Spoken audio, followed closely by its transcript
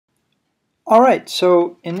Alright,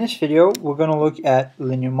 so in this video we're going to look at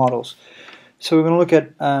linear models. So we're going to look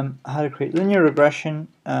at how to create linear regression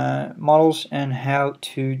models and how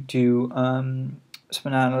to do some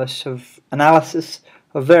analysis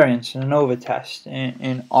of variance in an Anova test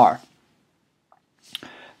in R.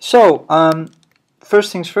 So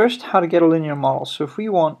first things first, how to get a linear model. So if we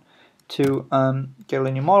want to get a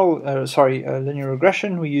linear model, a linear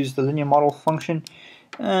regression, we use the linear model function.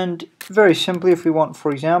 And very simply, if we want,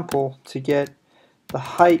 for example, to get the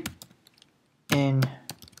height in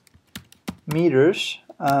meters,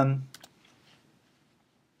 and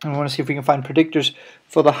we want to see if we can find predictors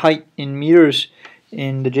for the height in meters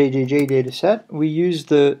in the JJJ data set, we use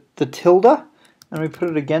the tilde and we put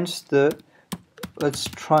it against the, let's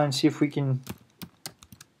try and see if we can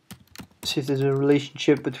see if there's a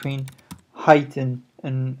relationship between height and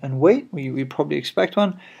weight. We probably expect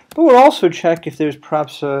one, but we'll also check if there's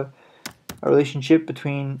perhaps a relationship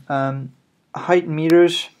between height in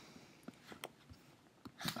meters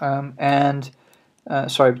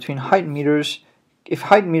between height in meters, if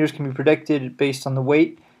height in meters can be predicted based on the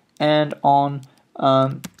weight and on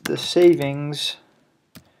the savings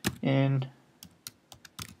in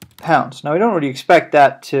pounds. Now we don't really expect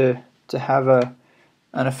that to have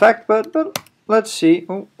an effect, but let's see.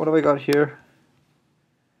 Oh, what have I got here?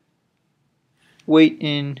 Weight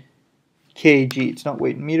in kg. It's not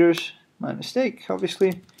weight in meters. My mistake,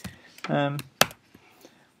 obviously. Weight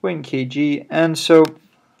in kg. And so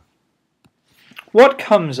what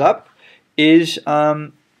comes up is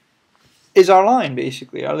our line,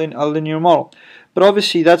 basically, our linear model. But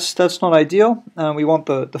obviously that's not ideal. We want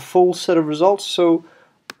the full set of results. So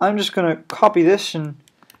I'm just going to copy this and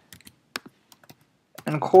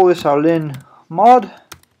call this our lin mod.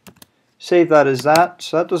 Save that as that.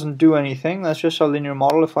 So that doesn't do anything. That's just our linear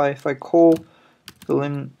model. If I call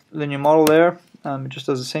the linear model there, it just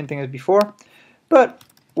does the same thing as before. But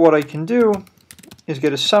what I can do is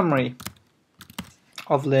get a summary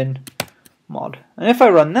of lin mod. And if I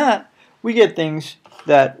run that, we get things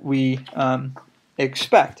that we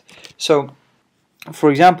expect. So,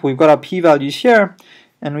 for example, we've got our p-values here,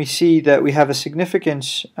 and we see that we have a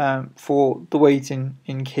significance for the weight in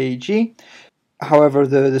kg. However,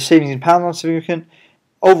 the savings in pounds are not significant.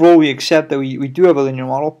 Overall, we accept that we do have a linear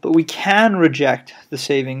model, but we can reject the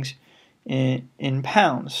savings in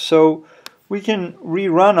pounds. So we can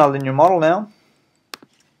rerun our linear model now.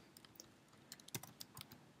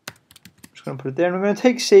 I'm just going to put it there, and we're going to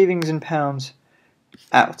take savings in pounds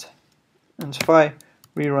out. And so if I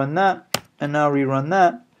rerun that, and now rerun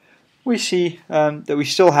that, we see that we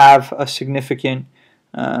still have a significant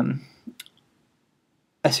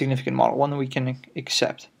model, one that we can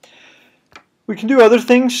accept. We can do other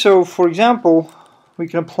things. So, for example, we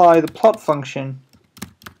can apply the plot function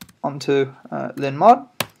onto lin mod,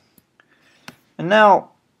 and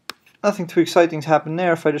now nothing too exciting has happened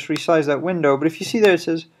there if I just resize that window. But if you see there, it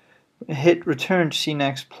says hit return to see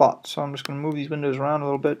next plot. So I'm just going to move these windows around a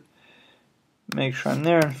little bit, make sure I'm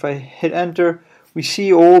there, and if I hit enter, we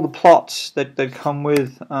see all the plots that come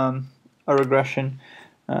with a regression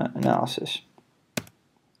analysis.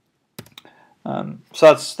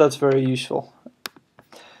 So that's very useful.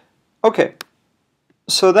 Okay,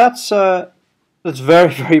 so that's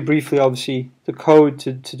very briefly, obviously, the code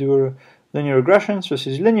to do a linear regression. So this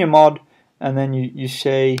is linear mod, and then you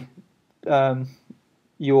say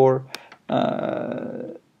your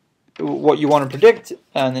what you want to predict,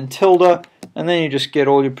 and then tilde, and then you just get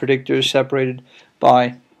all your predictors separated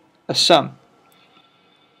by a sum.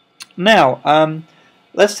 Now,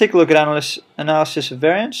 let's take a look at analysis of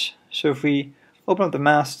variance. So if we open up the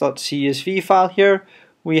maths.csv file here,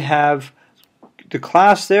 we have the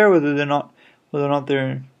class there, whether or not they're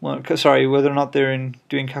in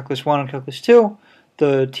doing calculus 1 and calculus 2,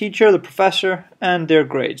 the teacher, the professor, and their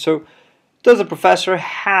grade. So does the professor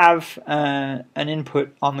have an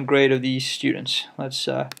input on the grade of these students? Let's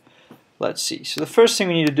see. So the first thing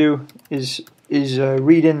we need to do is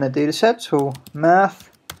read in the data set. So math,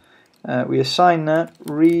 we assign that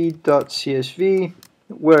read.csv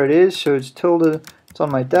where it is. So it's tilde. It's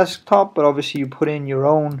on my desktop, but obviously you put in your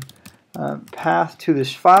own path to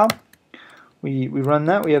this file. We run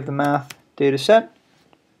that. We have the math data set.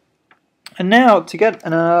 And now to get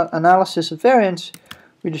an analysis of variance,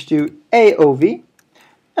 we just do AOV,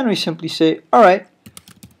 and we simply say, all right,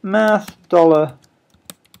 math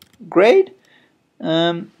 $grade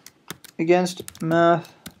against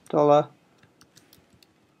math $prof.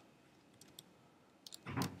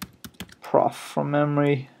 From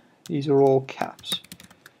memory, these are all caps.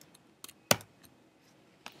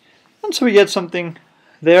 And so we get something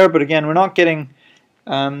there, but again, we're not getting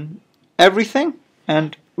everything.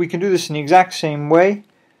 And we can do this in the exact same way.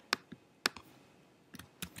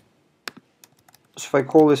 So if I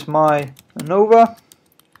call this my Anova,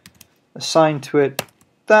 assign to it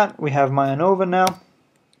that, we have my Anova now.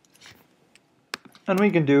 And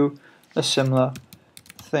we can do a similar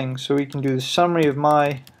thing. So we can do the summary of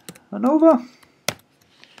my Anova,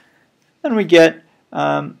 and we get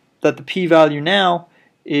that the p-value now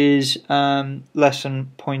is less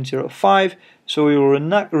than 0.05. So we will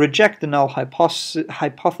reject the null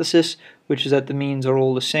hypothesis, which is that the means are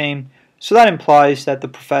all the same. So that implies that the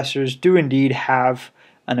professors do indeed have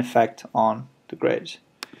an effect on the grades.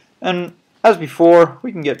 And as before,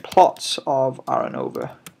 we can get plots of our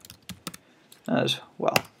Anova as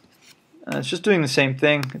well. And it's just doing the same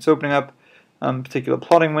thing. It's opening up a particular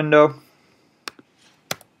plotting window.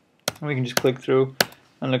 And we can just click through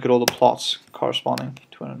and look at all the plots corresponding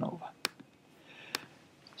to an Anova.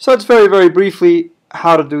 So that's very, very briefly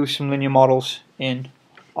how to do some linear models in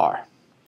R.